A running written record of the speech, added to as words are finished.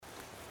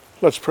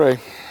Let's pray.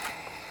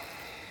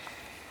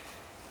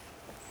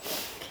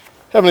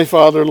 Heavenly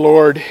Father,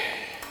 Lord,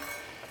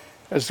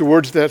 as the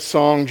words of that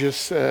song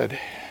just said,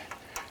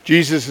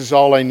 Jesus is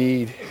all I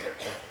need.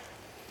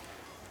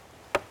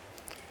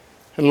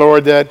 And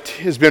Lord, that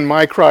has been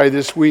my cry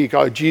this week.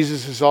 Oh,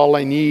 Jesus is all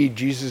I need.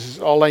 Jesus is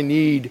all I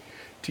need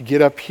to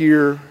get up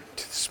here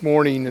this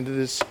morning into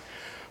this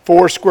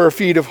 4 square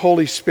feet of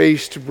holy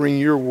space to bring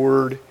your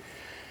word.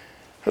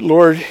 But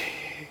Lord,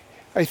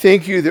 I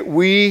thank you that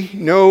we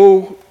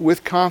know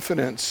with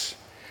confidence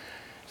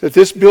that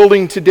this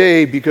building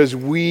today, because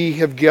we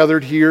have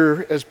gathered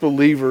here as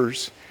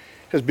believers,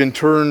 has been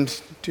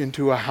turned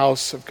into a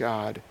house of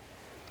God.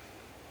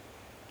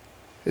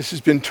 This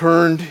has been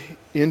turned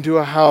into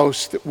a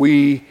house that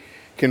we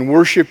can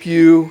worship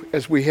you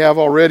as we have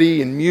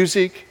already in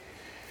music,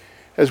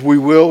 as we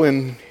will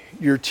in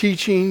your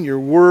teaching, your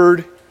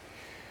word,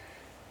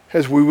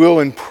 as we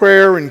will in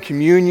prayer and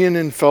communion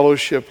and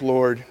fellowship,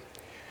 Lord.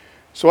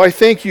 So I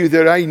thank you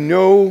that I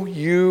know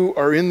you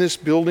are in this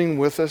building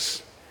with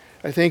us.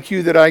 I thank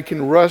you that I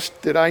can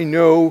rest, that I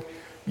know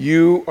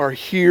you are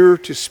here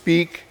to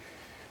speak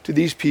to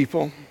these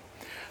people.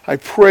 I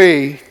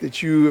pray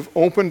that you have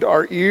opened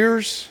our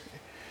ears,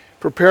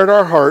 prepared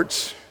our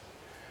hearts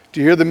to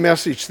hear the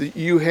message that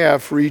you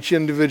have for each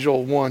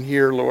individual one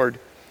here, Lord.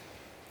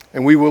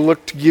 And we will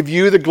look to give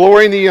you the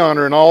glory and the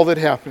honor in all that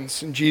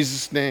happens. In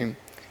Jesus' name,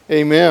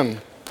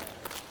 amen.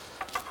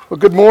 Well,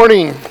 good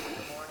morning.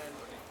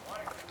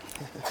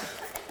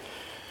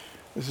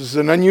 This is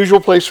an unusual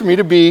place for me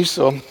to be,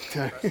 so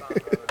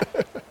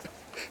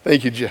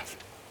thank you, Jeff.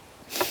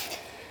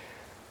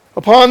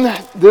 Upon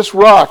this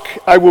rock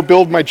I will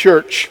build my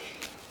church.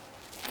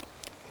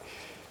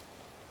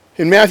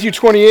 In Matthew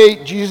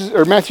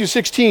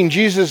 16,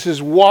 Jesus is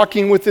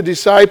walking with the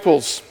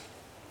disciples,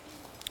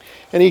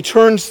 and he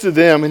turns to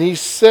them and he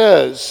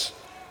says,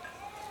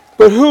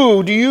 "But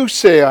who do you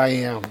say I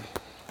am?"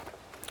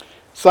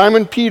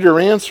 Simon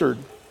Peter answered,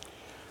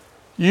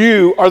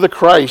 "You are the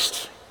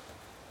Christ,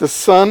 the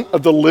Son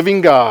of the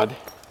living God."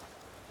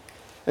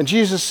 And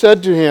Jesus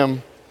said to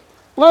him,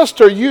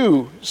 "Blessed are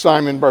you,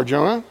 Simon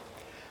Bar-Jonah,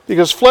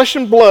 because flesh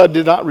and blood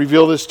did not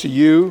reveal this to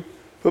you,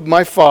 but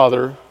my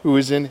Father who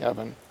is in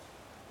heaven.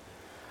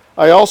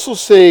 I also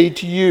say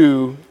to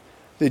you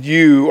that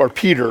you are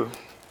Peter,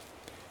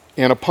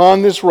 and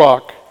upon this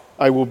rock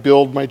I will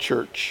build my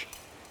church,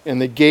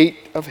 and the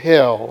gate of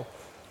hell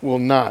will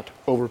not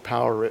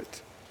overpower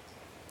it."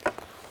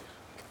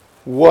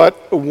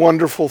 What a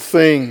wonderful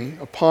thing,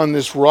 upon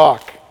this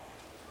rock.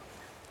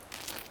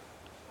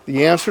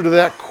 The answer to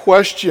that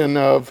question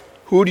of,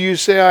 who do you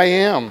say I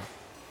am?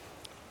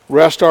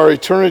 Rest our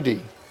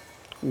eternity,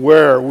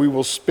 where we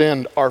will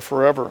spend our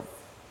forever.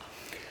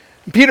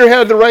 Peter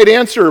had the right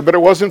answer, but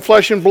it wasn't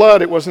flesh and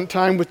blood. It wasn't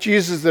time with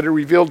Jesus that it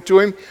revealed to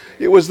him.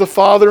 It was the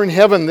Father in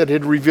heaven that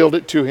had revealed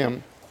it to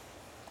him.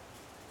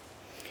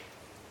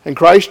 And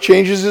Christ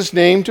changes his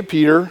name to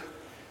Peter,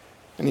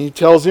 and he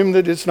tells him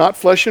that it's not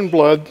flesh and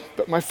blood,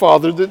 but my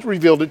Father that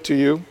revealed it to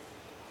you.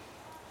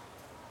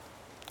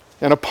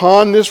 And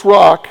upon this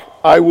rock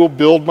I will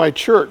build my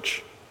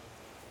church.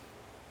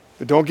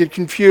 But don't get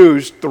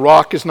confused. The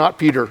rock is not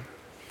Peter.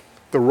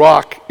 The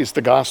rock is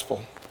the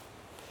gospel.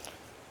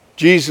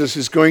 Jesus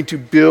is going to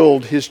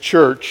build his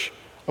church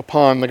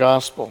upon the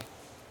gospel.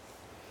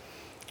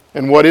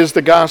 And what is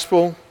the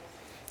gospel?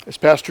 As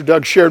Pastor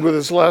Doug shared with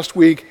us last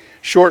week,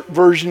 short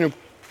version of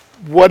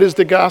what is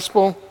the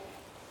gospel?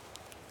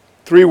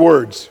 3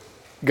 words: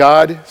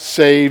 God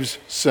saves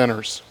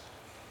sinners.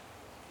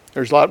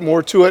 There's a lot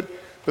more to it,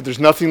 but there's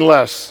nothing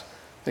less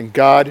than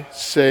God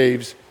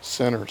saves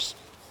sinners.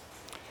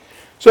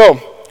 So,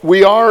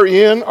 we are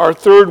in our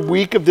 3rd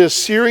week of this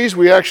series.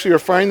 We actually are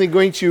finally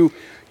going to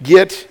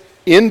get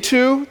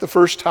into the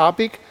first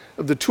topic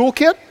of the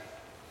toolkit.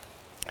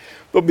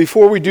 But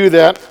before we do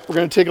that, we're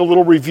going to take a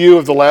little review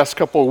of the last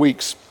couple of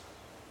weeks.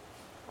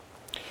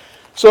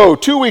 So,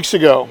 2 weeks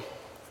ago,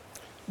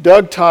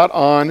 Doug taught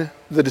on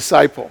the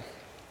disciple.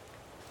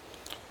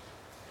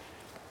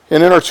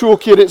 And in our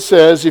toolkit it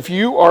says, if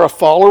you are a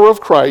follower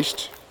of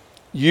Christ,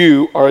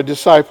 you are a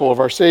disciple of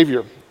our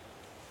Savior.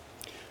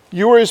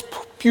 You are his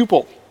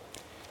pupil.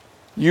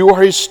 You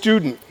are his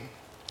student.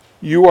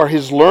 You are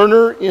his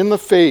learner in the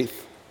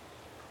faith.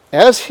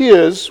 As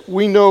his,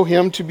 we know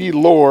him to be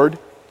Lord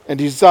and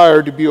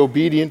desire to be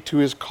obedient to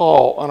his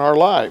call on our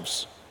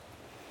lives.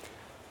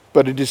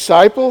 But a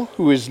disciple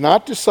who is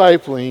not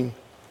discipling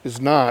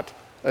is not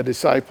a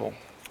disciple.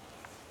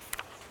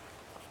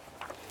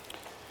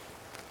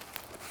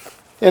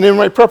 And in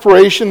my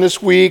preparation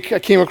this week, I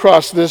came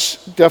across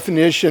this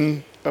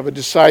definition of a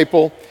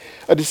disciple.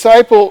 A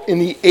disciple in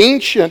the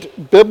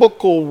ancient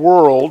biblical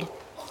world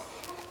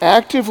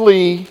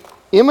actively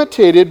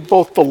imitated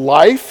both the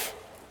life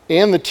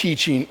and the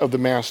teaching of the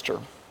master.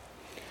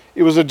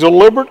 It was a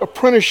deliberate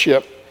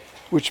apprenticeship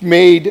which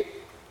made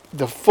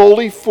the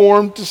fully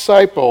formed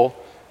disciple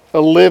a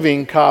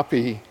living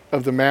copy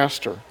of the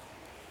master.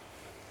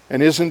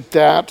 And isn't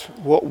that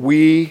what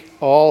we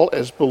all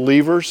as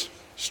believers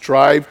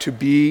strive to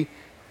be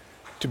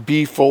to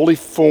be fully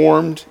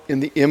formed in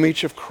the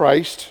image of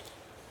Christ.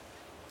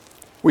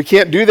 We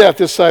can't do that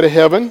this side of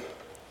heaven,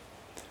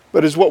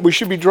 but is what we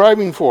should be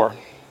driving for.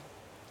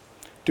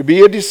 To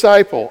be a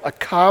disciple, a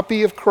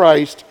copy of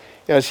Christ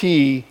as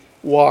he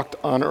walked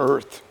on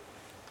earth.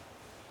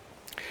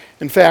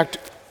 In fact,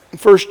 in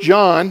 1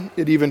 John,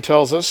 it even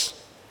tells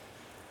us,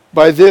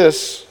 by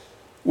this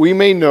we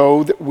may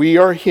know that we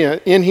are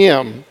in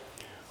him.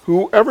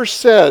 Whoever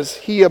says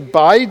he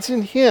abides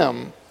in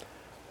him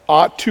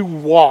ought to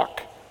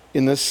walk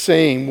in the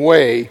same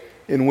way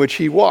in which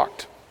he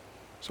walked.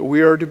 So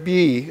we are to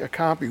be a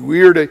copy.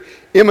 We are to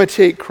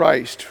imitate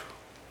Christ.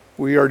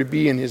 We are to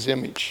be in his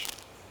image.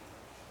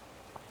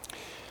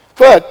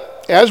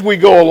 But as we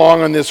go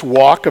along on this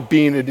walk of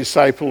being a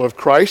disciple of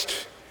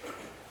Christ,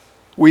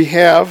 we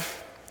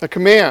have a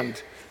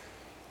command.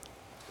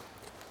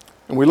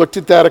 And we looked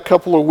at that a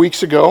couple of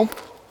weeks ago,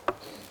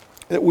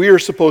 that we are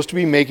supposed to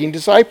be making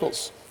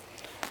disciples.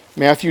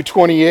 Matthew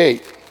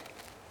 28.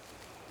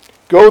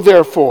 Go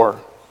therefore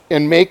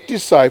and make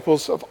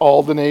disciples of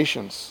all the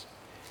nations,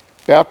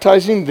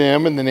 baptizing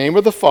them in the name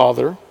of the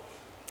Father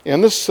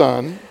and the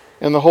Son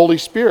and the Holy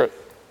Spirit,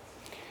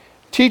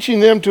 teaching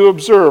them to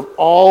observe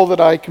all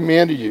that I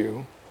commanded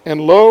you.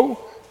 And lo,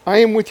 I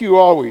am with you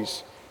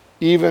always,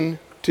 even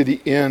to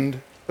the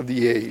end of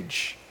the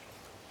age.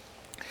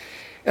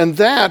 And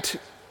that,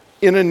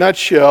 in a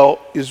nutshell,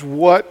 is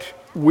what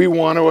we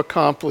want to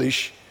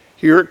accomplish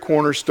here at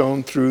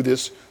Cornerstone through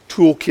this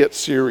toolkit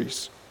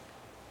series.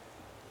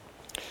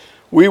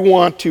 We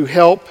want to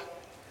help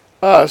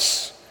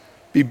us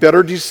be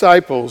better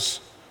disciples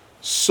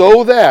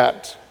so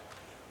that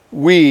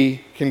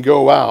we can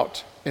go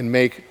out and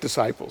make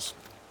disciples.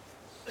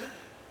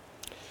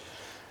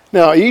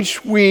 Now,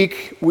 each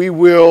week we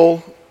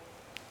will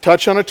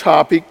touch on a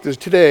topic.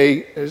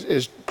 Today,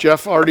 as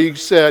Jeff already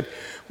said,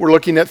 we're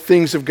looking at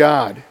things of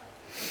God.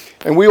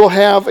 And we will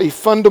have a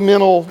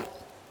fundamental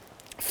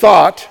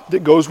thought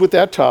that goes with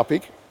that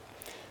topic.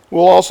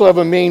 We'll also have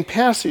a main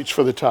passage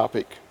for the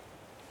topic.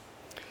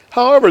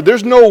 However,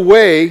 there's no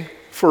way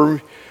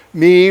for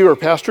me or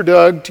Pastor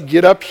Doug to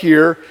get up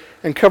here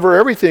and cover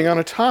everything on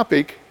a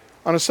topic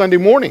on a Sunday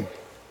morning.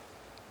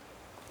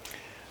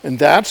 And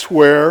that's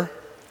where,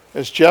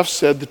 as Jeff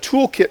said, the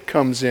toolkit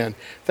comes in.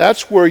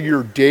 That's where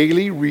your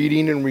daily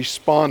reading and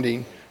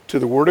responding to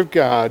the Word of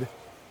God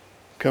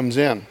comes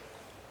in.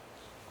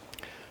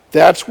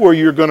 That's where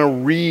you're going to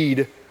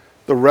read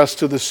the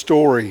rest of the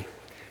story.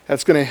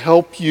 That's going to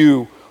help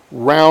you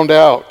round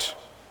out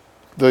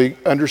the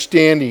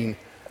understanding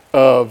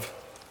of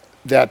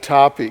that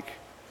topic.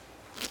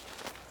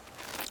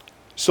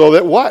 So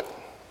that what?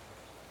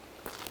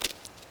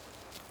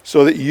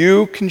 So that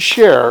you can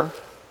share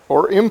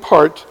or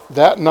impart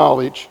that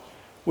knowledge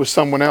with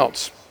someone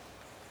else.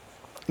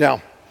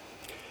 Now,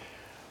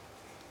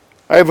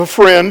 I have a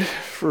friend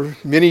for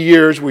many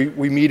years. We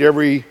meet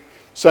every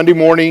Sunday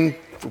morning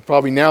for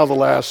probably now the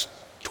last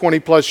 20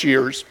 plus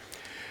years.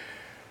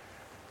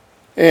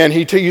 And he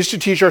used to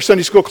teach our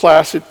Sunday school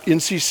class at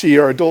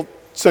NCC, our adult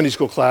Sunday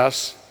school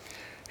class.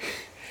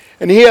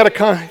 And he had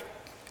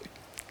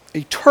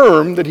a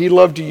term that he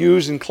loved to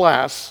use in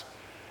class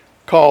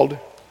called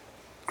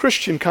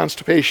Christian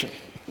constipation.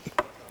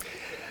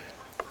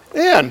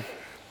 And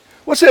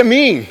what's that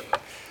mean?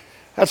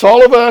 That's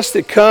all of us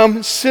that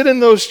come, sit in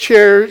those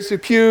chairs, the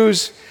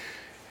pews,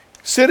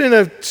 sit in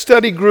a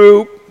study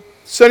group,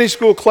 Sunday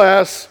school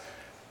class,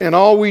 and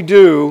all we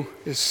do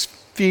is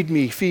feed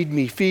me, feed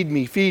me, feed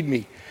me, feed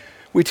me.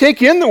 We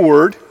take in the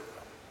word,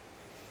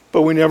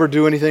 but we never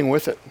do anything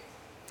with it.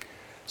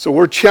 So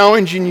we're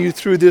challenging you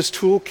through this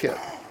toolkit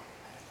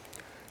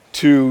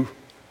to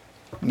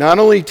not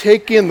only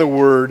take in the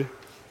word,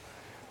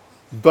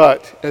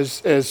 but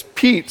as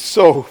Pete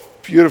so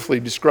beautifully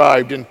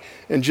described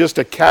in just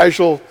a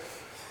casual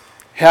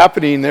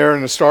happening there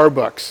in a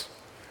Starbucks,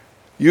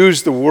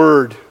 use the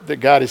word that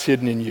God has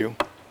hidden in you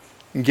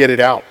and get it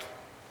out.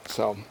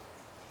 So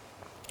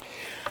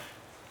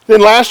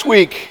then last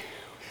week,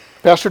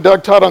 Pastor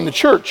Doug taught on the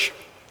church.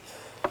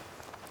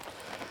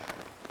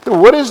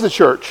 What is the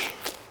church?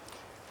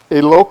 A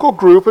local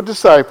group of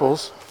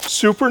disciples,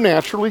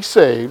 supernaturally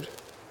saved,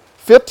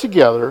 fit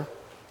together,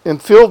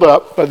 and filled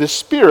up by the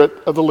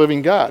Spirit of the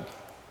living God.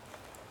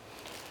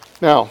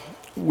 Now,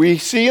 we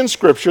see in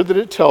Scripture that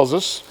it tells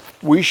us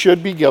we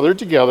should be gathered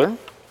together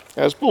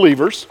as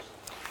believers.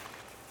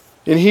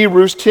 In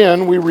Hebrews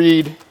 10, we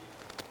read,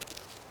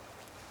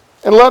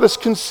 "And let us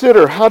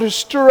consider how to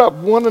stir up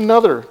one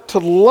another to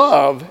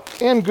love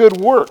and good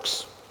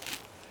works,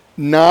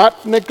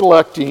 not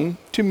neglecting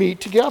to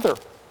meet together,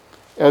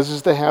 as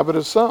is the habit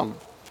of some,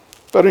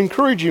 but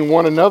encouraging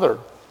one another,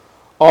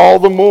 all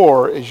the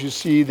more as you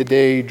see the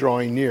day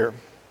drawing near."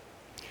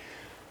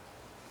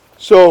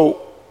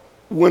 So,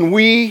 when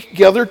we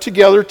gather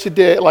together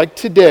today, like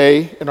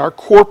today, in our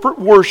corporate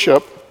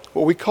worship,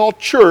 what we call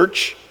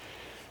church,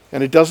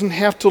 and it doesn't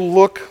have to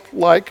look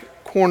like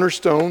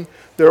Cornerstone.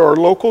 There are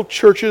local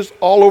churches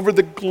all over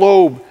the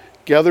globe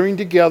gathering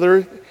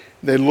together.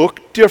 They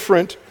look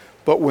different,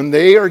 But when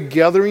they are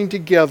gathering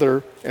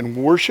together and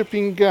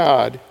worshiping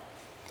God,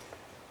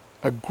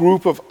 a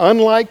group of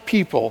unlike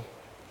people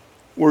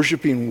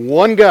worshiping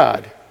one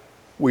God,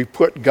 we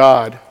put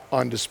God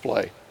on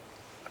display.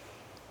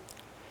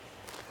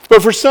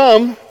 But for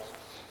some,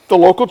 the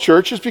local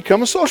church has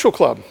become a social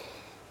club,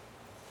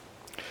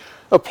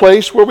 a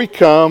place where we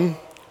come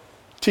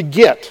to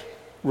get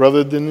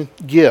rather than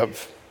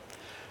give,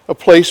 a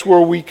place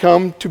where we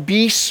come to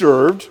be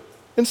served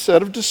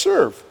instead of to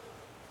serve.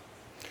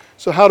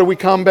 So how do we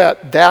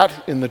combat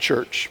that in the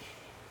church?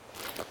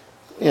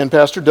 And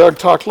Pastor Doug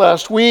talked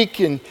last week,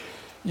 and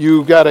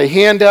you got a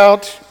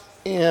handout,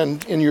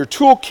 and in your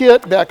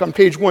toolkit, back on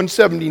page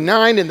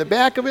 179 in the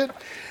back of it,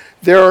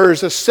 there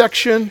is a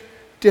section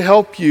to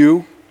help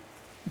you,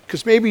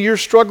 because maybe you're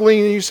struggling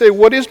and you say,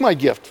 what is my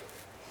gift?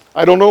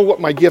 I don't know what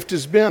my gift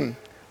has been.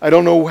 I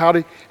don't know how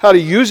to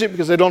use it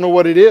because I don't know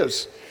what it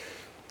is.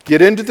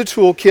 Get into the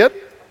toolkit,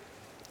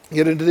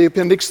 get into the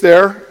appendix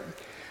there,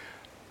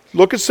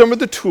 look at some of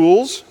the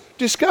tools,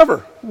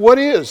 discover what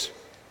is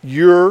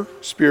your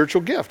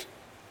spiritual gift.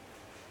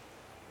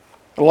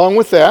 Along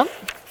with that,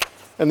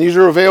 and these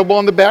are available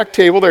on the back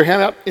table. They're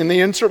handed out in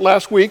the insert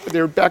last week, but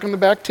they're back on the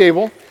back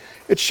table.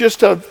 It's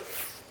just an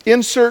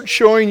insert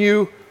showing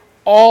you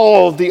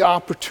all of the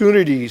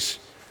opportunities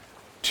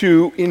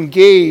to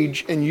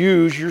engage and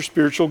use your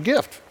spiritual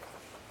gift.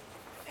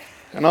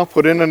 And I'll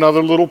put in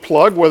another little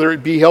plug, whether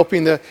it be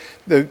helping the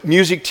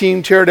music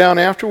team tear down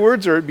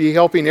afterwards, or it be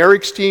helping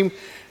Eric's team,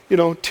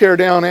 tear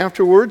down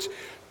afterwards.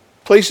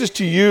 Places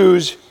to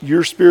use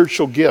your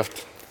spiritual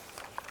gift.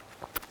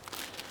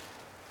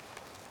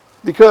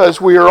 Because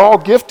we are all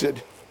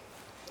gifted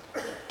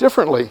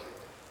differently.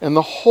 And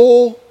the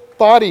whole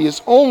body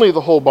is only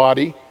the whole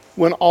body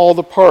when all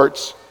the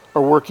parts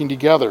are working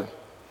together.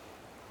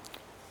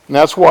 And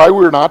that's why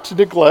we're not to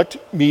neglect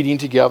meeting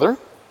together.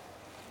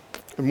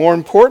 And more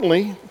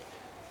importantly,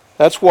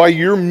 that's why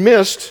you're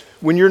missed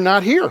when you're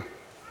not here.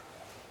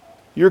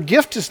 Your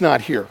gift is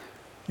not here.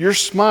 Your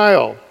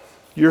smile,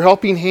 your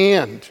helping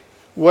hand,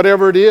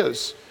 whatever it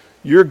is,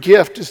 your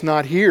gift is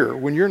not here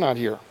when you're not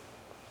here.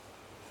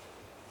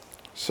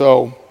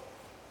 So,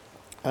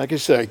 like I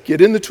say,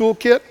 get in the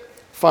toolkit,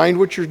 find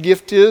what your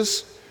gift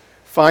is,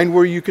 find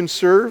where you can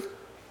serve,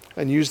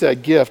 and use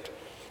that gift.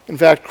 In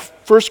fact,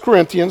 1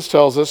 Corinthians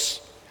tells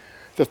us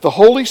that the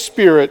Holy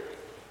Spirit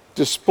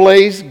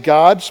displays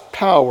God's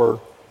power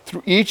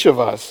through each of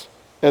us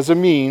as a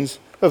means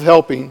of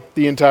helping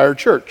the entire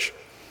church.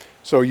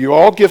 So you're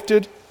all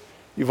gifted,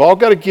 you've all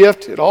got a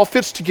gift, it all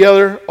fits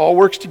together, all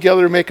works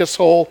together to make us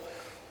whole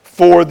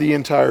for the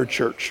entire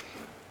church.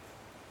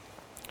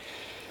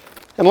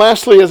 And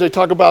lastly, as I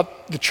talk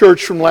about the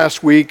church from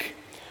last week,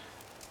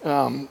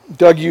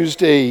 Doug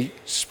used a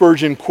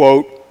Spurgeon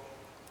quote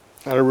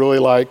that I really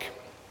like.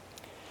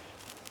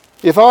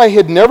 If I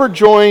had never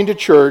joined a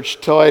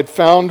church till I had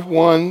found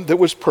one that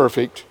was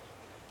perfect,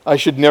 I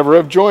should never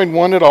have joined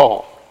one at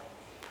all.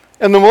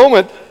 And the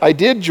moment I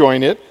did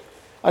join it,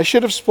 I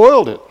should have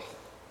spoiled it.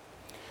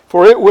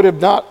 For it would have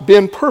not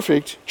been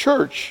perfect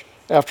church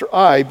after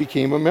I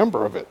became a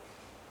member of it.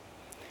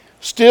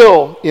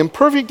 Still,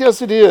 imperfect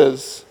as it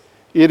is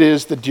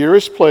the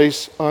dearest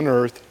place on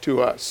earth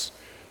to us.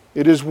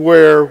 It is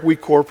where we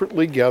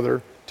corporately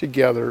gather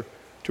together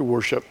to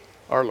worship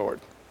our Lord.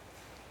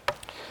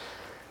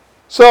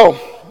 So,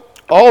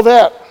 all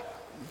that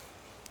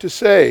to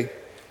say,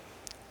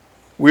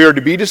 we are to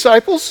be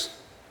disciples,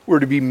 we're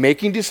to be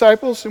making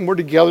disciples, and we're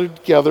to gather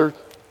together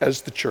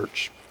as the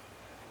church.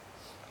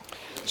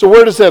 So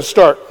where does that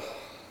start?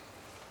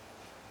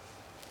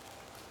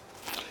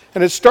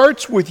 And it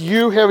starts with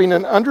you having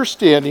an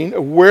understanding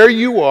of where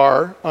you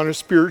are on a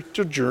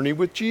spiritual journey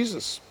with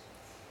Jesus.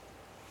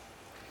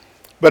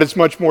 But it's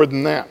much more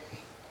than that.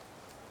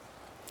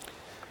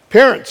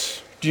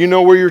 Parents, do you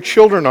know where your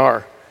children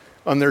are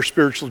on their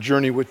spiritual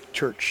journey with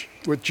church,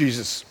 with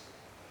Jesus?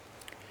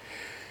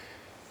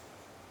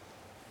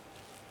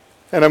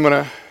 And I'm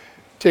going to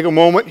take a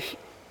moment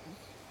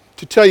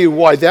to tell you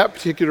why that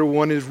particular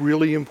one is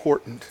really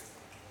important.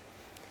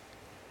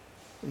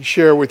 And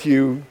share with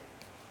you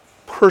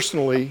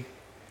personally,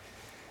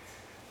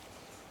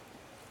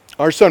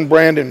 our son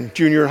Brandon,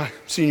 senior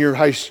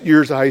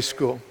years of high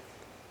school,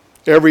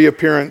 every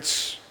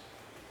appearance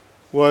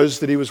was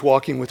that he was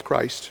walking with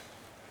Christ.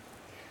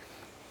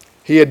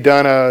 He had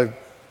done a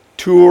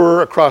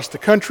tour across the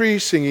country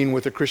singing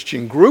with a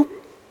Christian group.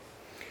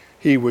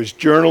 He was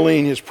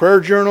journaling his prayer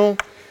journal.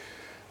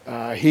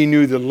 He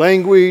knew the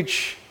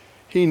language.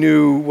 He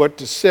knew what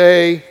to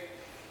say.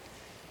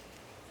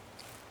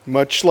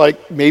 Much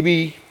like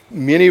maybe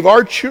many of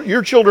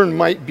your children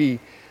might be.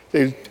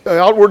 The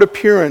outward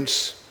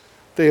appearance,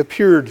 they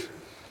appeared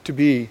to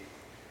be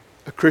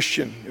a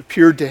Christian,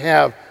 appeared to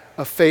have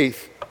a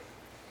faith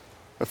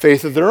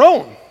of their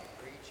own.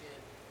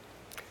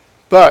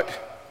 But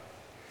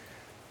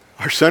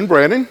our son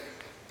Brandon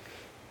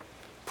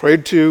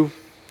prayed to,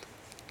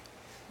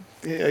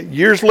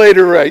 years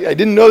later, I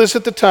didn't know this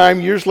at the time,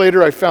 years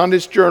later I found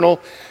his journal,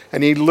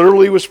 and he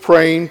literally was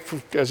praying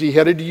as he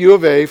headed to U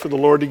of A for the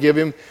Lord to give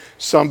him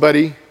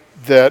somebody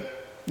that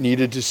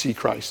needed to see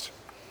Christ.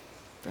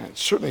 And it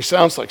certainly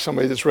sounds like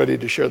somebody that's ready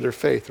to share their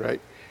faith,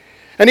 right?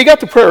 And he got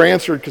the prayer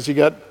answered because he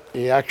got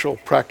an actual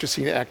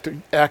practicing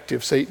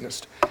active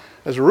Satanist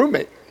as a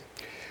roommate.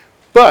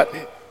 But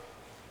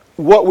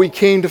what we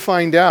came to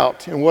find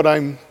out, and what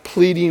I'm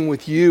pleading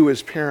with you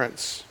as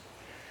parents,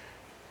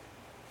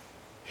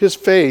 his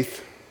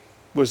faith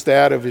was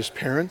that of his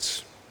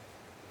parents,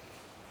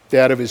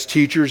 that of his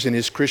teachers in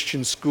his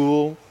Christian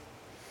school,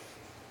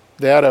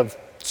 that of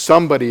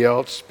somebody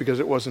else, because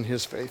it wasn't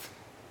his faith.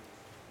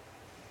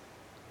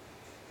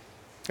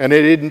 And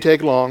it didn't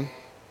take long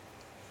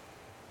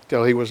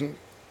till he wasn't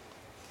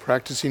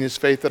practicing his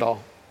faith at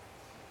all.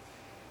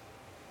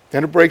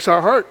 And it breaks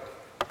our heart.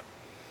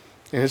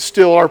 And it's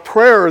still our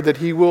prayer that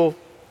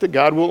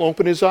God will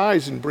open his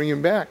eyes and bring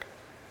him back.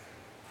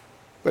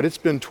 But it's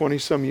been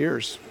 20-some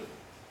years.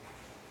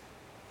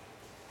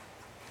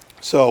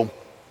 So,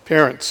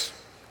 parents,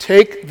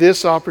 take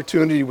this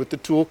opportunity with the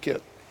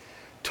toolkit.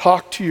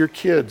 Talk to your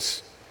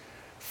kids.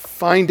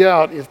 Find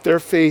out if their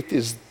faith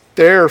is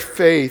their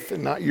faith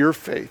and not your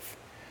faith.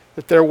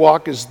 That their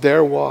walk is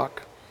their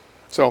walk.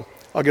 So,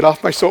 I'll get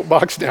off my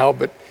soapbox now,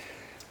 but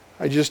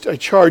I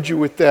charge you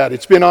with that.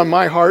 It's been on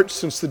my heart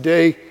since the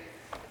day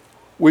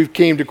we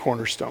came to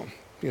Cornerstone,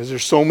 because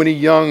there's so many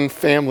young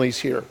families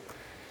here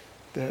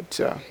that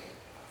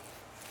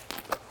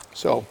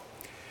so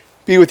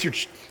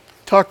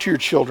talk to your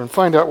children,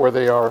 find out where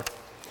they are.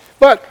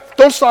 But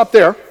don't stop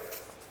there.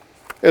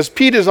 As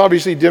Pete has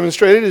obviously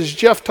demonstrated, as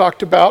Jeff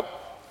talked about,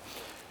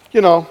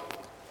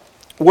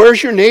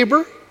 where's your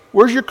neighbor?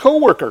 Where's your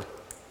coworker?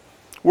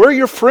 Where are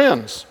your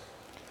friends?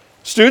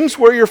 Students,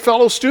 where are your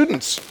fellow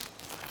students?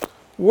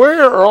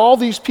 Where are all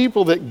these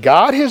people that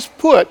God has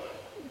put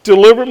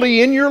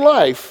deliberately in your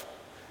life?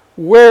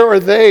 Where are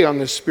they on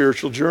this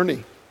spiritual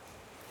journey?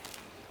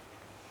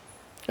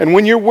 And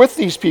when you're with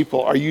these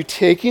people, are you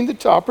taking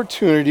the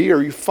opportunity,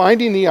 are you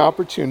finding the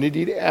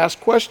opportunity to ask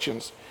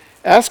questions?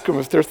 Ask them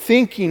if they're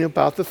thinking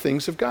about the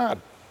things of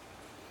God.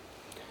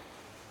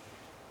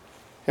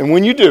 And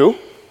when you do,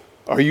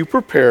 are you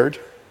prepared,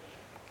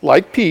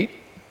 like Pete,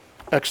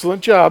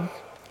 excellent job,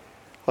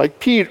 like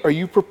Pete, are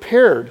you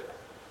prepared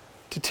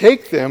to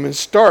take them and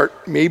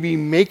start maybe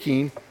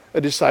making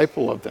a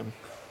disciple of them?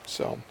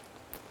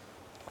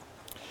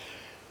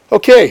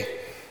 Okay,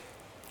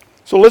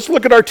 so let's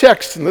look at our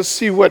text and let's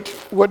see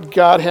what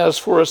God has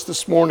for us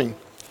this morning.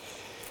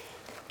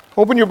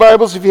 Open your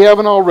Bibles, if you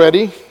haven't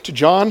already, to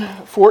John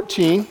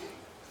 14.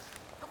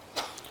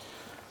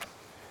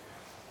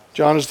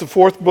 John is the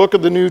fourth book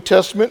of the New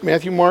Testament: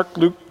 Matthew, Mark,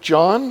 Luke,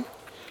 John.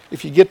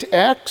 If you get to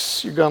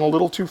Acts, you've gone a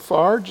little too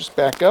far, just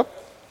back up.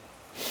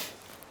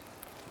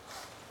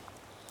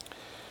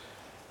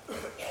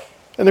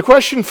 And the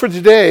question for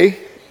today,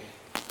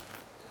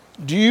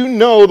 do you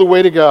know the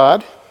way to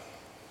God?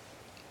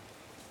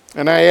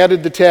 And I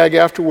added the tag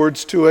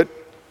afterwards to it,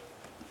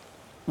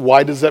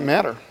 why does that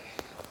matter?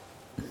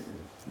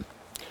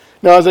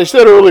 Now, as I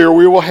said earlier,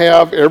 we will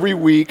have every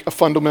week a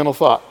fundamental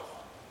thought.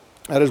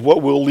 That is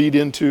what we'll lead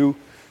into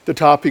the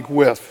topic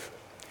with.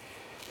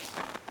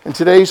 And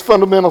today's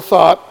fundamental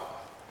thought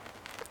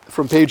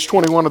from page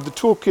 21 of the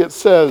toolkit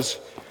says,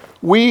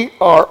 we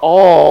are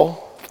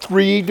all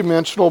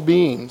three-dimensional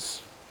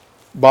beings,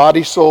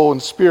 body, soul,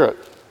 and spirit.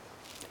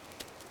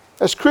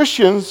 As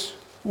Christians,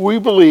 we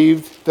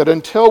believe that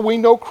until we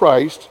know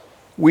Christ,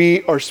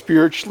 we are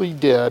spiritually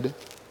dead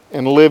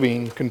and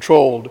living,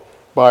 controlled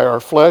by our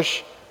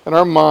flesh and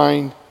our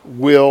mind,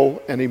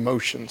 will, and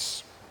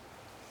emotions.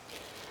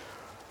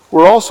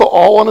 We're also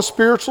all on a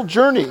spiritual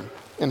journey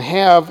and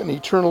have an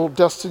eternal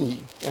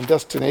destiny and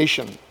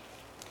destination.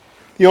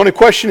 The only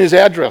question is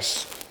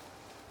address.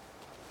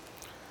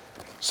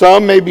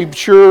 Some may be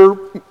sure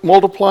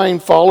multiplying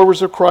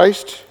followers of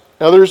Christ.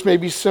 Others may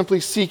be simply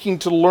seeking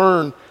to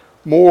learn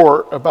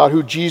more about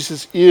who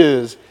Jesus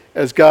is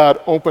as God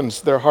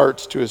opens their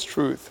hearts to his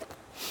truth.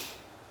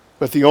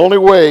 But the only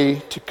way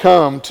to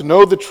come to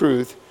know the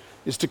truth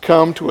is to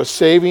come to a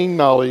saving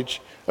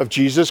knowledge of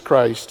Jesus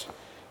Christ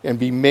and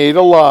be made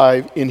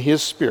alive in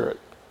his Spirit.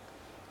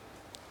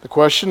 The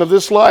question of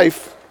this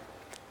life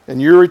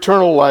and your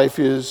eternal life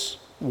is,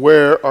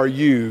 where are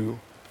you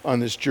on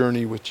this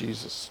journey with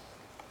Jesus?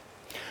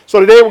 So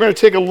today we're going to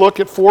take a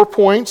look at 4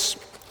 points.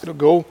 It'll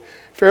go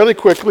fairly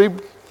quickly.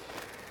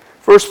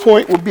 First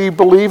point will be,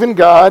 believe in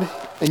God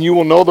and you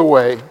will know the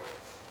way.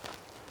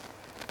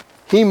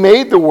 He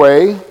made the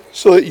way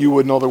so that you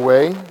would know the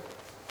way.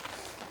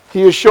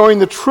 He is showing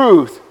the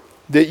truth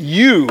that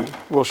you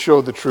will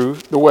show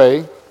the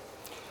way.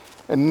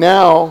 And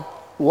now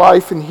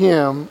life in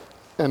him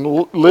and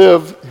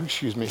live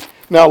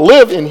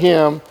in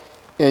him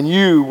and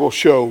you will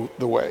show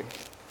the way.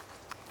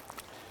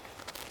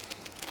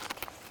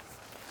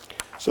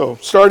 So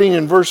starting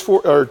in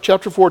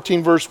chapter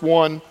 14, verse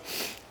 1,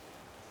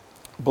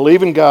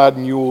 believe in God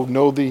and you will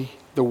know the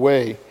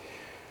way.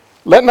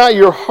 Let not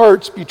your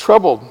hearts be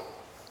troubled.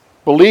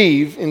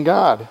 Believe in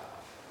God.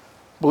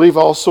 Believe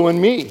also in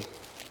me.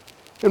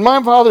 In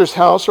my Father's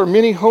house are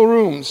many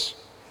rooms.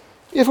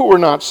 If it were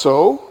not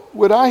so,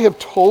 would I have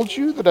told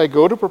you that I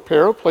go to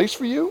prepare a place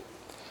for you?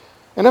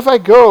 And if I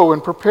go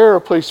and prepare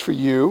a place for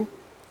you,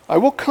 I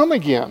will come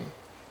again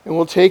and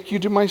will take you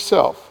to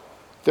myself,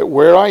 that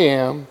where I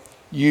am,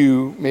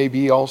 you may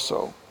be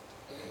also.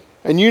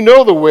 And you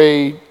know the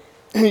way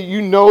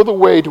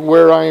to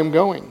where I am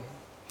going.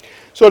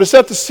 So to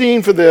set the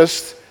scene for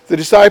this, the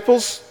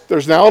disciples,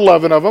 there's now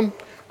 11 of them.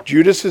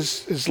 Judas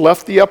has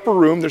left the upper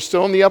room. They're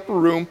still in the upper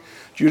room.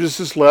 Judas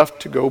has left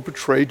to go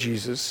betray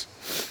Jesus.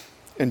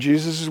 And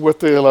Jesus is with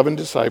the 11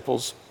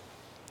 disciples.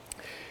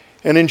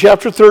 And in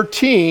chapter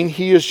 13,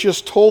 he has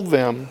just told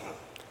them,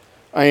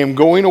 I am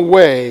going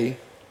away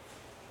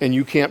and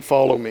you can't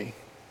follow me.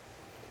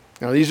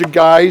 Now these are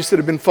guys that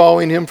have been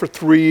following him for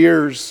 3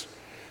 years.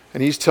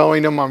 And he's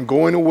telling them, I'm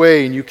going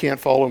away and you can't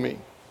follow me.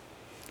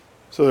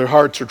 So their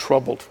hearts are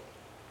troubled.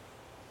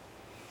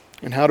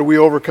 And how do we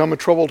overcome a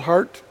troubled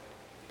heart?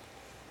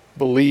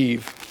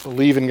 Believe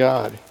in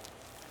God.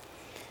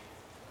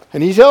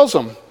 And he tells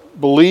them,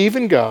 believe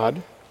in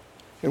God.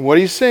 And what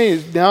he's saying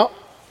is, now,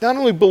 not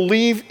only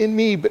believe in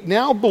me, but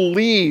now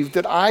believe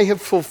that I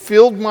have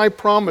fulfilled my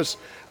promise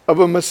of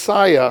a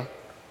Messiah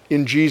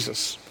in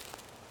Jesus.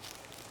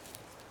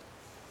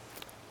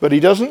 But he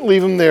doesn't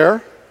leave them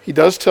there. He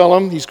does tell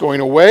them he's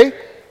going away,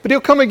 but he'll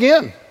come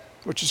again,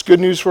 which is good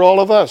news for all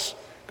of us,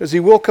 because he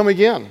will come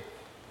again.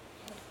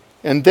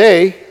 And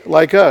they,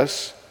 like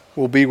us,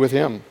 will be with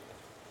him.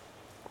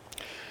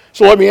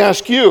 So let me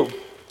ask you,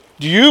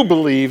 do you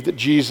believe that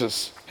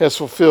Jesus has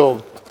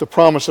fulfilled the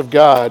promise of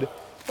God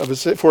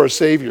for a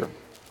Savior?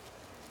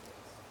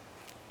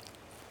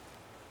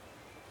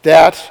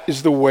 That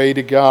is the way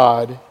to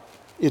God.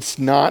 It's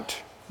not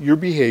your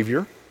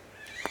behavior.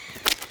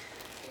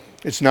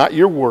 It's not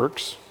your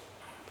works.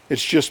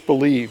 It's just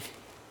believe.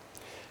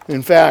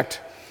 In fact,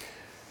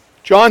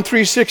 John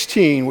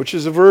 3:16, which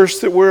is a verse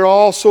that we're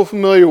all so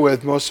familiar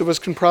with, most of us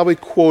can probably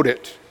quote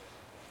it.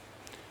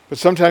 But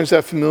sometimes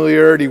that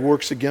familiarity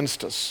works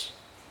against us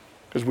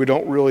because we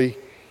don't really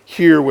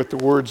hear what the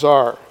words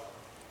are.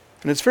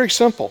 And it's very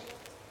simple.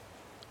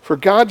 For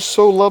God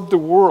so loved the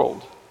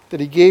world that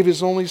he gave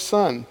his only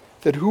Son,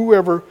 that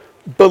whoever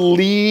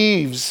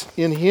believes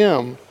in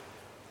him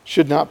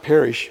should not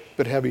perish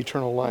but have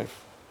eternal life.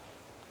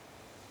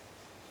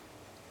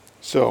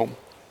 So,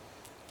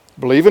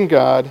 believe in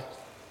God.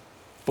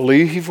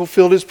 Believe he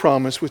fulfilled his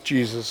promise with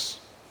Jesus.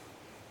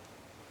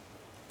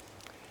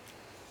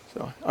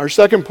 So, our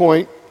second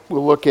point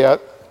we'll look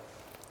at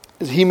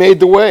is he made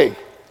the way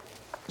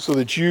so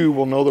that you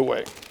will know the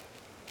way.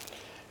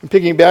 And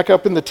picking back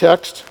up in the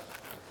text,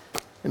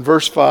 in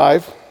verse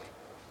 5,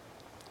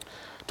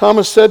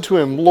 Thomas said to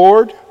him,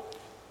 Lord,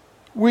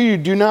 we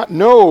do not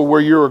know where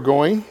you are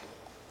going.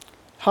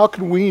 How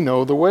can we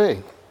know the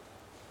way?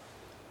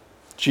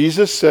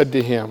 Jesus said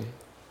to him,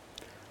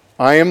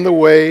 I am the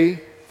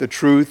way, the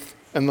truth,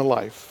 and the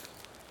life.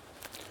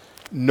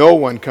 No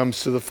one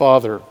comes to the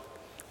Father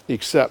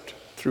except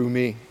through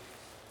me.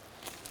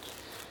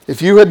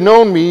 If you had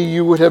known me,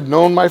 you would have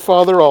known my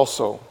Father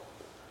also.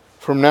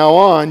 From now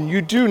on,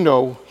 you do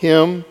know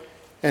him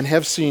and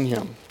have seen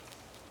him.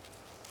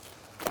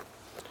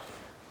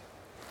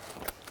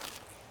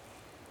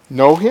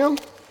 Know him,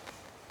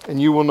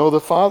 and you will know the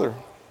Father.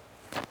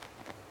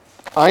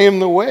 I am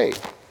the way.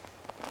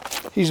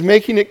 He's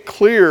making it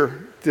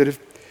clear that if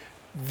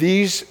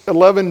these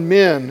 11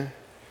 men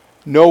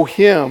know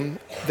him,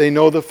 they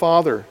know the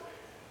Father.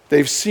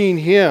 They've seen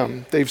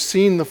him. They've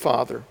seen the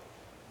Father.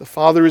 The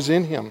Father is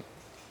in him.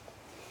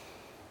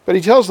 But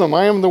he tells them,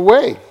 I am the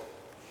way.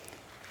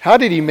 How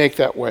did he make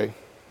that way?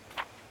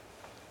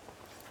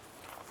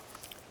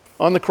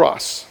 On the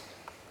cross.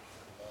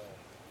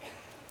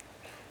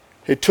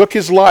 He took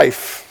his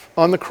life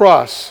on the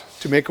cross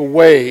to make a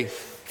way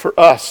for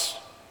us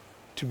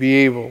to be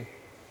able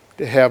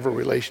to have a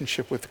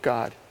relationship with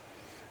God.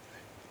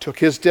 Took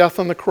his death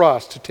on the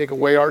cross to take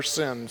away our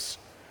sins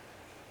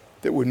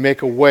that would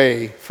make a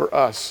way for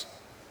us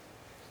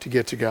to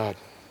get to God.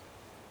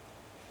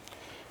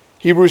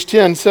 Hebrews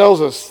 10 tells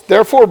us,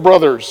 therefore,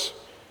 brothers,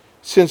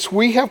 since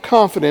we have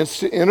confidence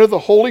to enter the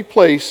holy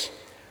place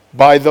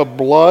by the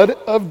blood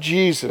of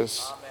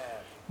Jesus,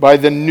 by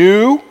the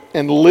new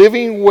and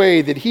living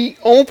way that he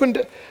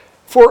opened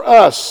for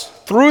us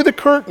through the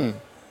curtain,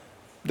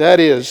 that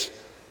is,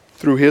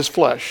 through his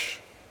flesh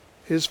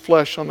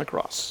on the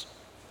cross.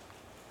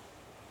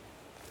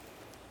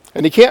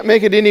 And he can't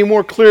make it any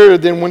more clear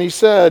than when he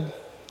said,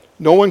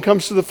 no one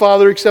comes to the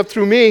Father except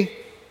through me.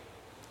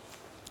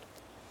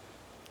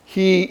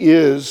 He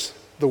is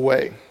the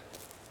way.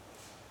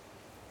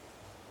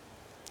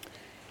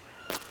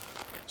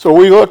 So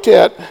we looked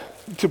at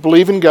to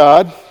believe in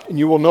God, and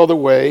you will know the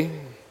way.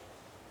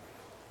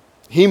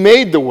 He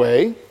made the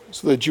way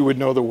so that you would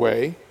know the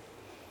way.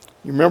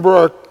 You remember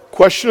our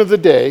question of the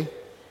day.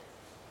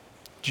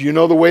 Do you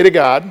know the way to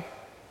God?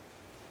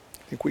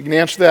 I think we can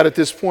answer that at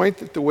this point,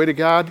 that the way to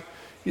God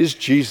is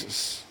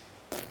Jesus.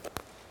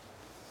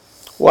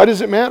 Why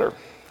does it matter?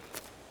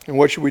 And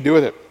what should we do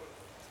with it?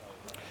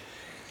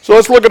 So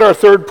let's look at our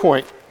third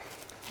point.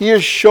 He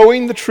is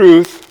showing the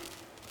truth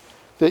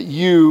that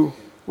you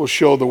will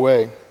show the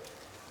way.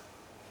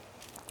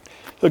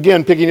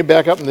 Again, picking it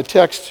back up in the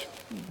text,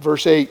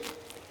 verse 8.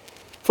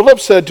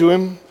 Philip said to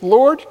him,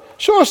 Lord,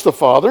 show us the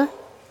Father,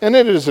 and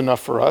it is enough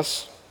for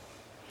us.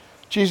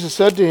 Jesus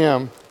said to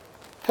him,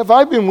 have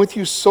I been with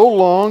you so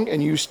long,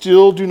 and you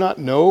still do not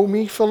know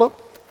me, Philip?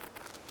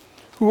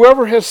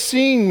 Whoever has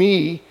seen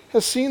me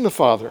has seen the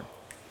Father.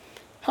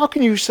 How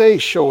can you say,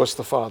 show us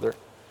the Father?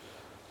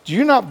 Do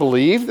you not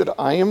believe that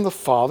I am the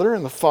Father,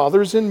 and the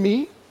Father is in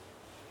me?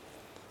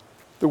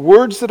 The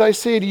words that I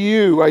say to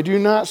you, I do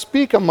not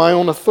speak on my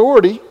own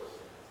authority,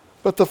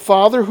 but the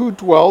Father who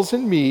dwells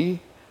in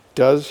me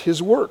does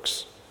his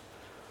works.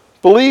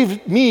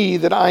 Believe me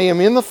that I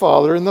am in the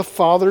Father, and the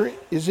Father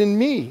is in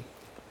me.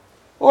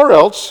 Or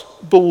else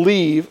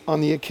believe on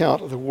the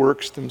account of the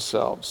works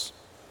themselves.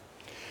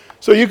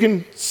 So you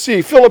can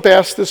see, Philip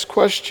asked this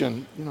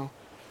question,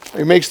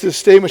 he makes this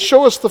statement,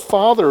 show us the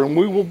Father and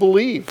we will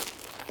believe.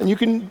 And you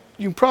can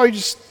probably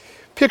just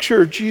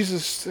picture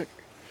Jesus,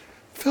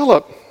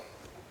 Philip,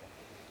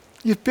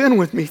 you've been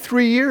with me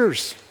 3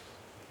 years.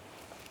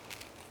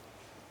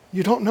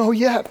 You don't know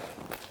yet.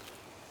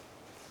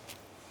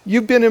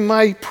 You've been in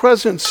my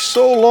presence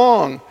so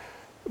long.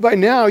 By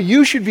now,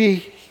 you should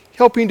be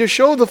helping to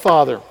show the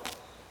Father.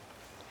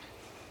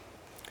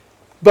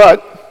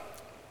 But,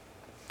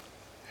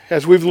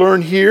 as we've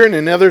learned here and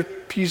in other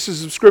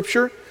pieces of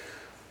Scripture,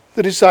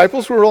 the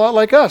disciples were a lot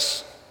like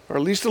us, or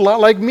at least a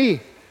lot like me,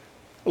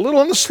 a little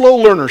on the slow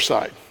learner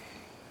side.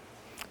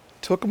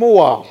 Took them a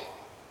while.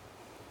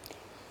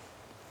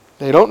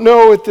 They don't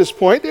know at this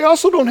point. They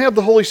also don't have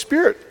the Holy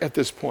Spirit at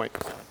this point.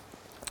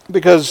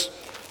 Because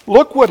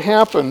look what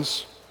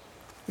happens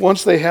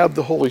once they have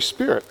the Holy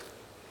Spirit.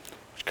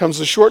 Which comes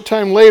a short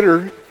time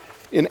later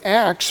in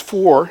Acts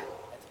 4.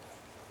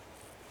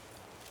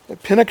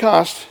 At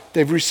Pentecost,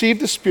 they've received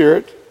the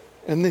Spirit.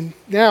 And then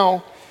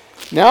now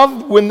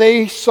when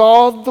they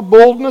saw the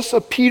boldness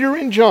of Peter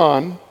and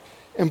John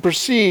and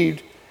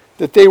perceived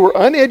that they were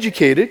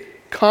uneducated,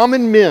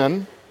 common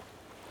men,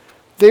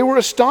 they were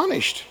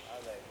astonished.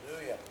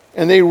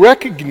 And they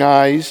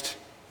recognized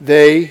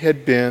they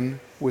had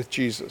been with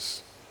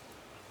Jesus.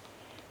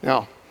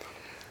 Now,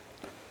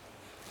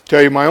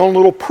 tell you my own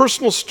little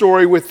personal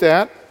story with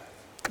that.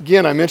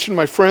 Again, I mentioned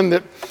my friend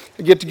that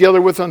I get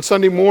together with on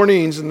Sunday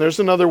mornings, and there's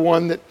another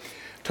one that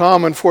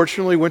Tom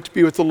unfortunately went to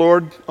be with the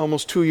Lord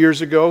almost 2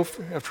 years ago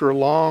after a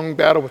long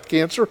battle with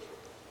cancer.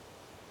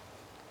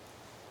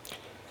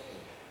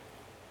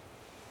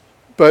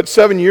 But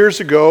 7 years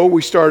ago,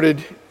 we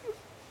started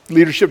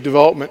leadership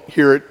development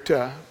here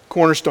at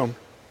Cornerstone.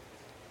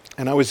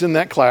 And I was in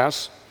that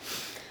class.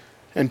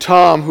 And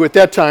Tom, who at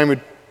that time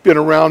had been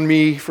around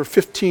me for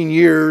 15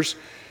 years,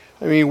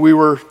 we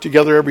were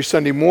together every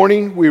Sunday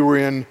morning. We were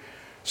in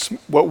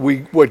what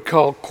we would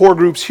call core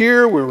groups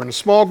here. We were in a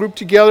small group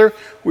together.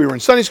 We were in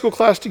Sunday school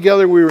class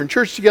together. We were in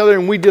church together,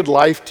 and we did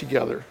life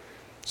together.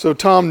 So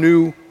Tom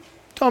knew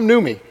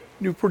me,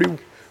 knew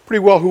pretty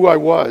well who I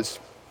was.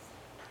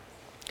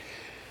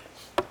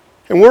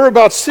 And we're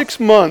about 6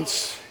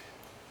 months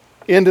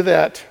into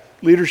that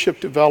leadership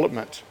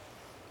development.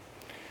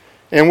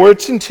 And where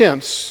it's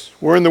intense,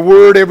 we're in the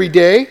Word every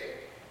day.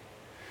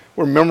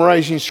 We're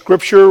memorizing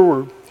Scripture.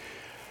 We're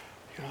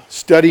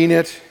studying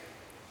it.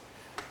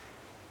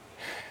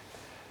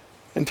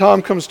 And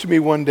Tom comes to me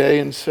one day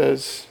and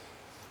says,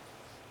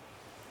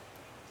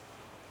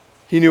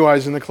 he knew I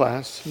was in the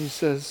class. He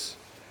says,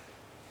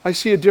 I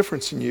see a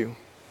difference in you.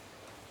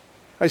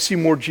 I see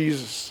more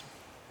Jesus.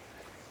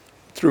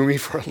 Threw me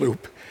for a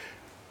loop.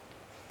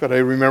 But I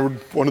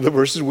remembered one of the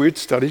verses we had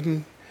studied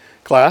in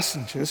class,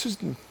 and this is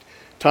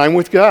time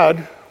with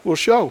God will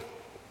show.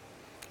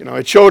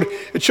 It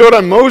showed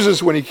on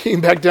Moses when he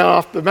came back down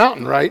off the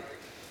mountain, right?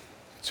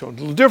 So a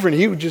little different.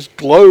 He just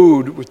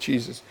glowed with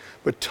Jesus.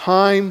 But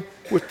time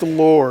with the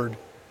Lord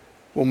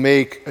will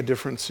make a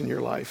difference in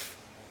your life.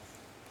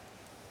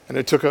 And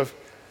it took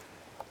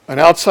an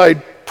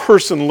outside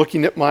person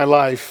looking at my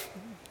life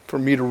for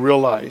me to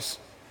realize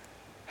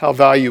how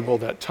valuable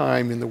that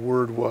time in the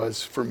Word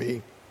was for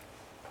me.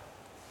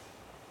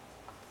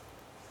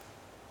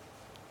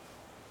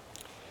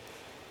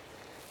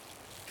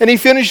 And he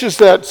finishes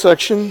that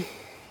section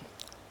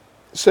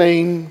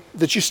saying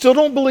that you still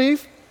don't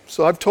believe.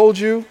 So I've told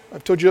you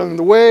I'm in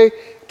the way.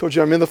 I told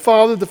you I'm in the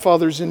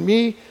Father's in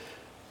me.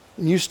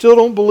 And you still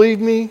don't believe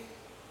me?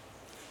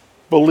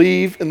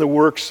 Believe in the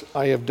works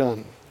I have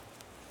done.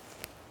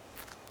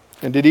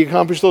 And did he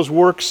accomplish those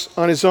works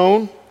on his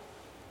own?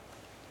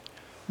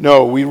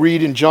 No, we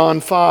read in John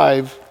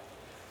 5,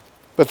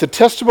 but the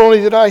testimony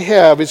that I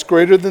have is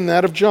greater than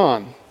that of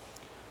John.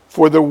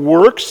 For the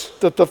works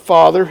that the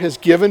Father has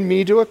given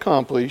me to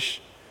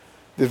accomplish,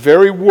 the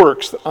very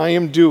works that I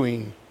am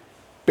doing,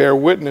 bear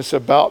witness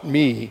about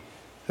me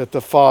that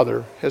the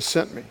Father has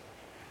sent me.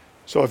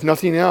 So if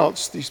nothing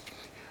else,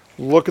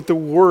 look at the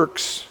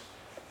works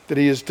that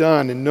he has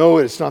done and know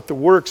it's not the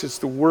works, it's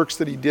the works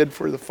that he did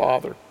for the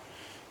Father.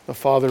 The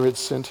Father had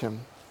sent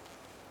him.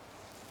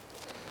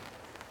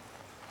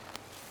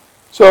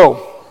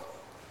 So,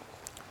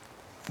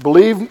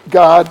 believe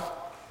God,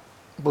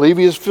 Believe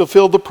he has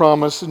fulfilled the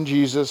promise in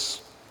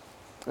Jesus,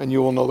 and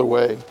you will know the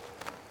way.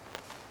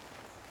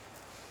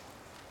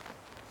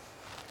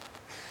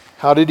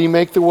 How did he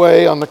make the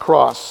way? On the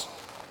cross.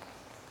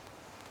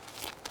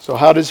 So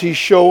how does he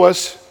show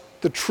us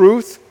the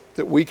truth,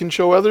 that we can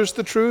show others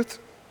the truth?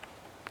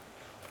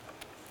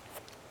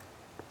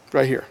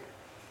 Right here.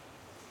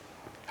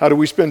 How do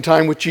we spend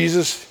time with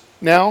Jesus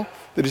now?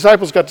 The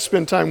disciples got to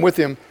spend time with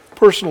him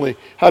personally.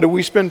 How do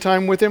we spend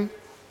time with him?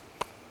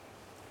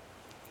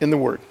 In the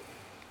Word.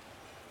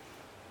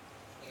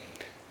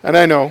 And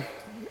I know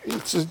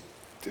it's a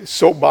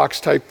soapbox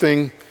type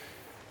thing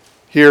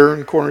here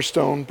in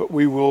Cornerstone, but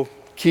we will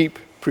keep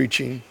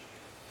preaching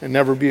and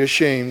never be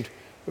ashamed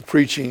of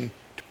preaching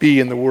to be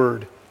in the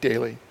Word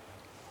daily.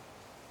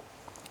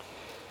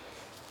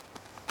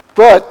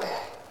 But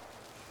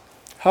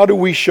how do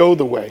we show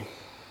the way?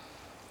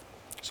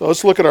 So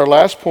let's look at our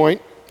last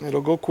point.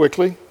 It'll go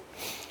quickly.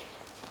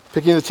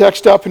 Picking the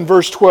text up in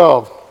verse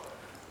 12.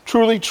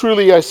 Truly,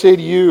 truly, I say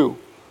to you,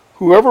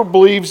 whoever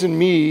believes in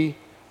me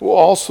will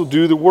also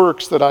do the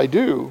works that I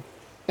do,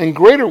 and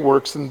greater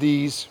works than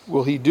these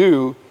will he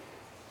do,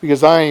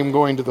 because I am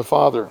going to the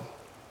Father.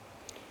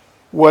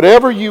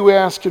 Whatever you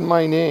ask in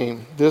my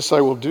name, this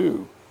I will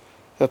do,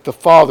 that the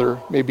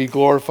Father may be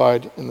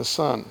glorified in the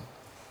Son.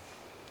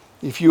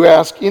 If you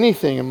ask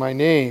anything in my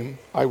name,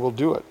 I will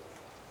do it.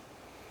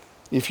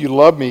 If you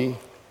love me,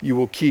 you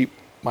will keep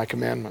my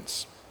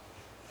commandments.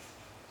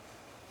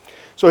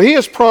 So he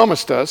has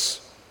promised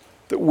us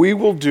that we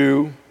will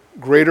do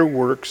greater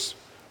works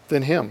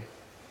than him.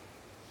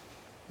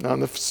 Now, on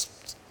the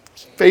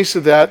face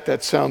of that,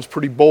 that sounds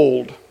pretty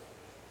bold.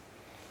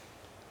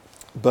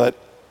 But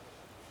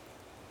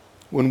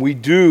when we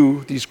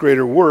do these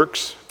greater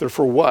works, they're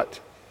for what?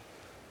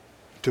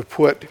 To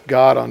put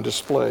God on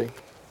display.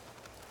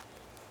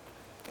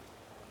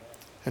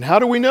 And how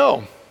do we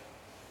know?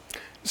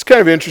 It's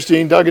kind of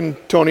interesting. Doug and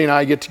Tony and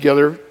I get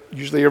together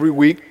usually every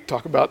week,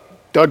 talk about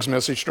Doug's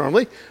message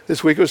normally.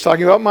 This week I was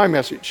talking about my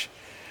message.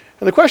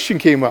 And the question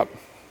came up.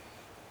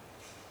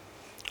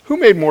 Who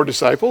made more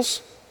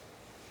disciples?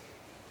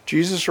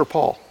 Jesus or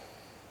Paul?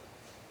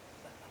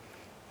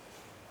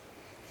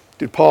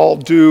 Did Paul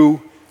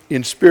do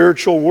in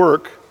spiritual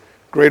work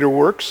greater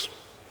works?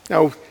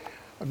 Now,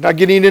 I'm not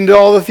getting into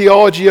all the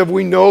theology of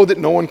we know that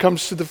no one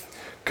comes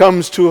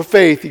to a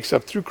faith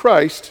except through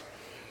Christ.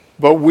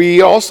 But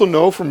we also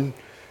know from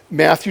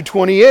Matthew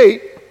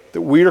 28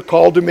 that we are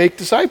called to make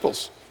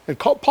disciples. And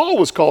Paul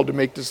was called to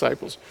make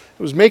disciples.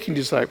 It was making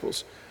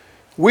disciples.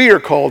 We are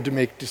called to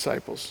make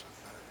disciples.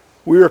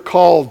 We are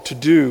called to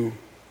do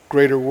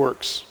greater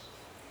works.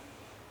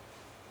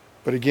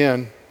 But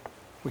again,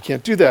 we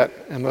can't do that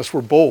unless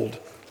we're bold,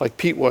 like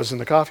Pete was in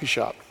the coffee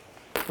shop,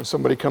 when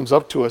somebody comes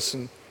up to us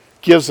and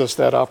gives us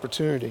that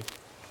opportunity.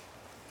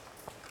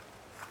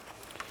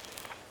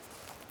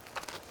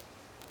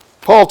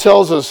 Paul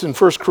tells us in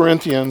 1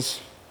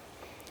 Corinthians,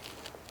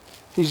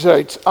 he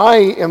writes, I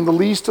am the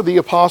least of the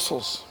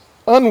apostles,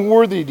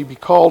 unworthy to be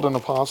called an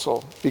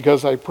apostle,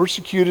 because I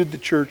persecuted the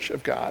church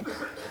of God.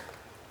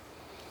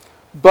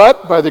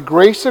 But by the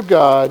grace of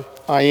God,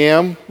 I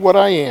am what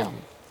I am,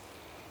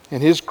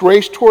 and his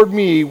grace toward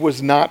me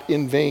was not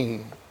in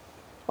vain.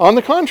 On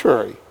the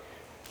contrary,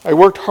 I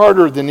worked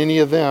harder than any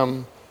of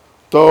them,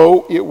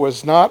 though it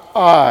was not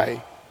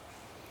I,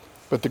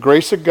 but the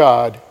grace of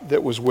God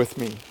that was with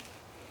me.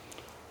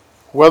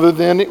 Whether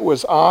then it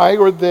was I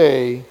or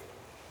they,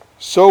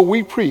 so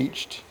we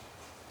preached,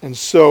 and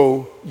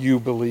so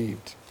you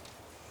believed.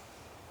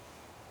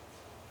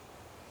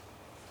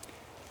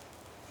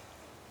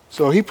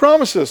 So he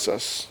promises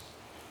us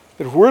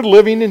that if we're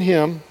living in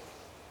him,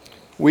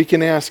 we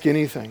can ask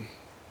anything.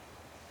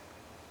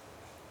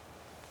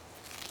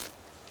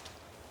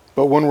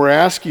 But when we're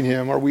asking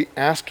him, are we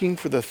asking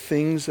for the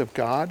things of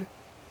God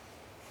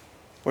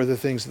or the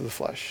things of the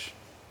flesh?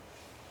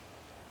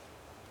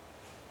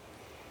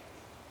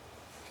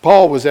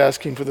 Paul was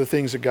asking for the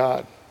things of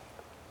God.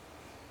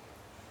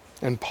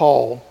 And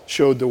Paul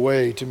showed the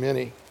way to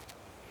many.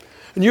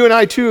 And you and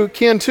I too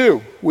can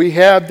too. We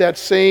have that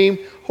same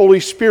Holy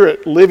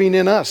Spirit living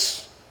in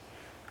us.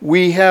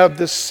 We have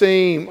the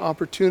same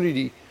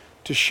opportunity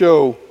to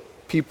show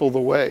people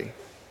the way.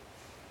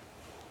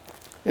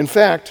 In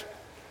fact,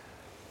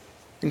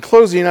 in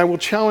closing, I will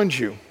challenge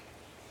you.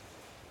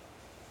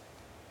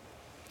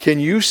 Can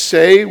you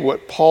say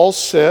what Paul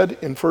said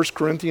in 1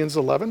 Corinthians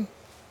 11?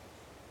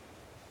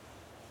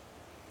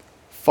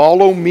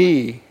 Follow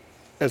me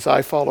as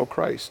I follow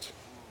Christ.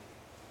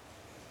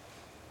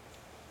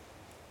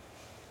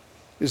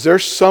 Is there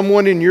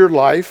someone in your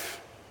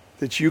life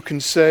that you can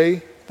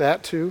say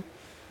that to?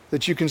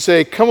 That you can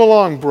say, come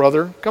along,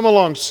 brother, come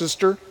along,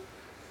 sister.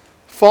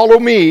 Follow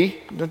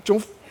me,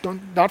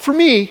 not for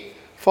me,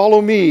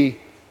 follow me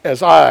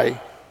as I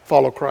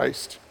follow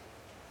Christ.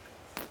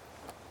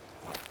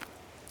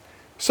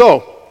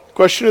 So,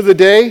 question of the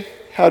day,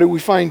 how do we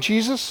find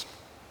Jesus?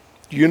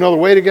 Do you know the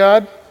way to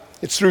God?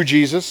 It's through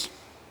Jesus.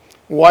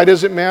 Why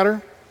does it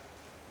matter?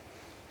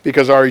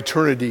 Because our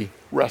eternity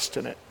rests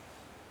in it.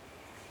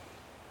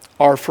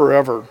 Our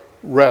forever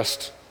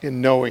rest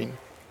in knowing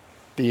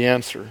the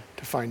answer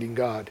to finding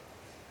God,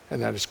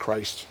 and that is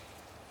Christ.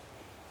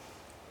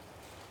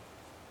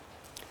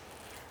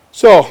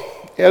 So,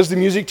 as the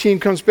music team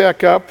comes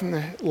back up and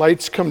the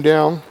lights come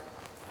down,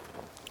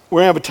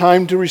 we're going to have a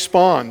time to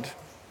respond.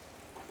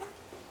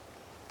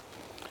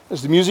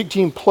 As the music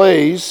team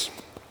plays,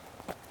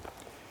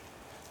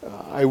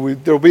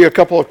 there'll be a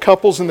couple of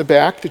couples in the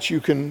back that you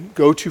can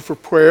go to for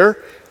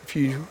prayer if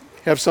you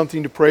have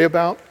something to pray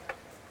about.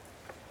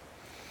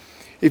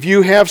 If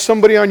you have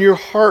somebody on your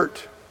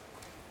heart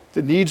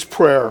that needs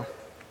prayer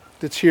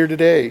that's here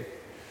today,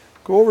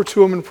 go over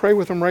to them and pray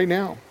with them right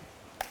now.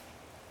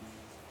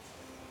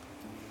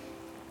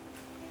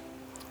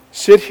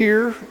 Sit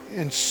here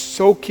and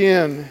soak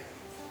in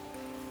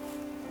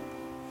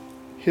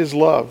His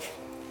love.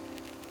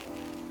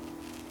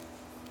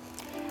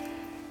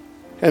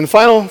 And the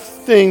final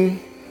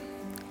thing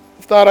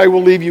I thought I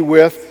will leave you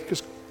with,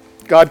 because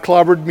God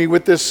clobbered me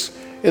with this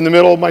in the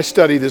middle of my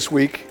study this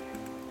week.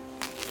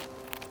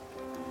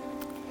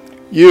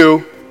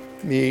 You,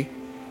 me,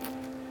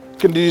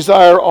 can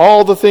desire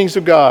all the things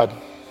of God,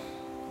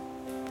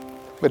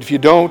 but if you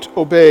don't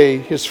obey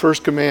His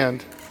first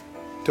command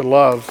to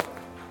love,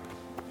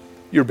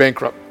 you're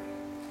bankrupt.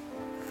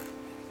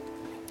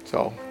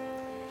 So,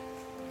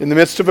 in the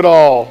midst of it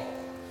all,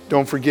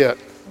 don't forget,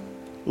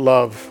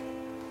 love.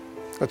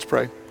 Let's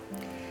pray.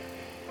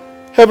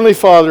 Heavenly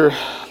Father,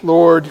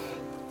 Lord,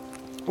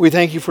 we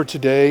thank you for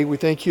today. We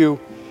thank you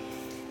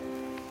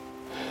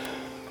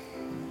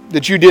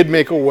that you did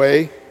make a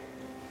way.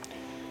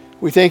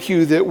 We thank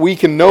you that we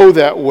can know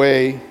that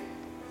way.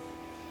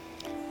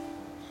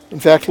 In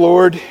fact,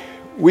 Lord,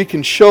 we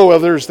can show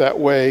others that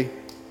way.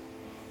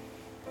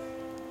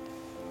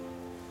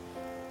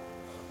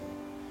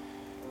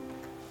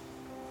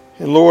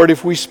 And Lord,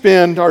 if we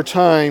spend our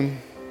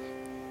time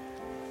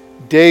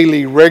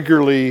daily,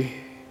 regularly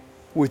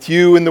with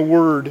you in the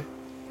Word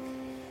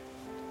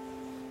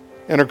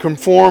and are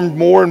conformed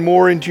more and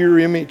more into your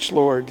image,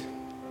 Lord,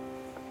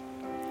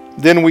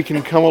 then we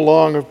can come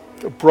along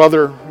a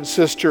brother, a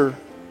sister,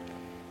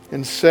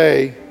 and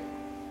say,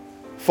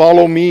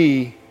 follow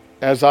me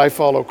as I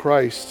follow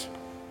Christ.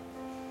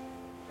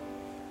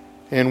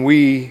 And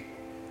we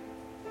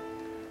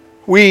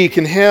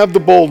can have the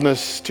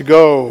boldness to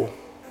go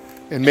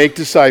and make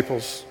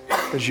disciples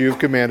as you've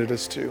commanded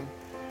us to.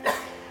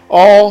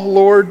 All,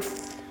 Lord,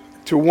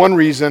 to one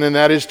reason, and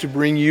that is to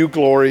bring you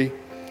glory,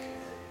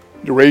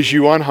 to raise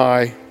you on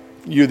high.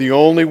 You're the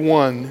only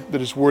one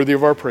that is worthy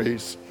of our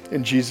praise.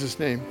 In Jesus'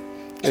 name,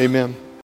 amen.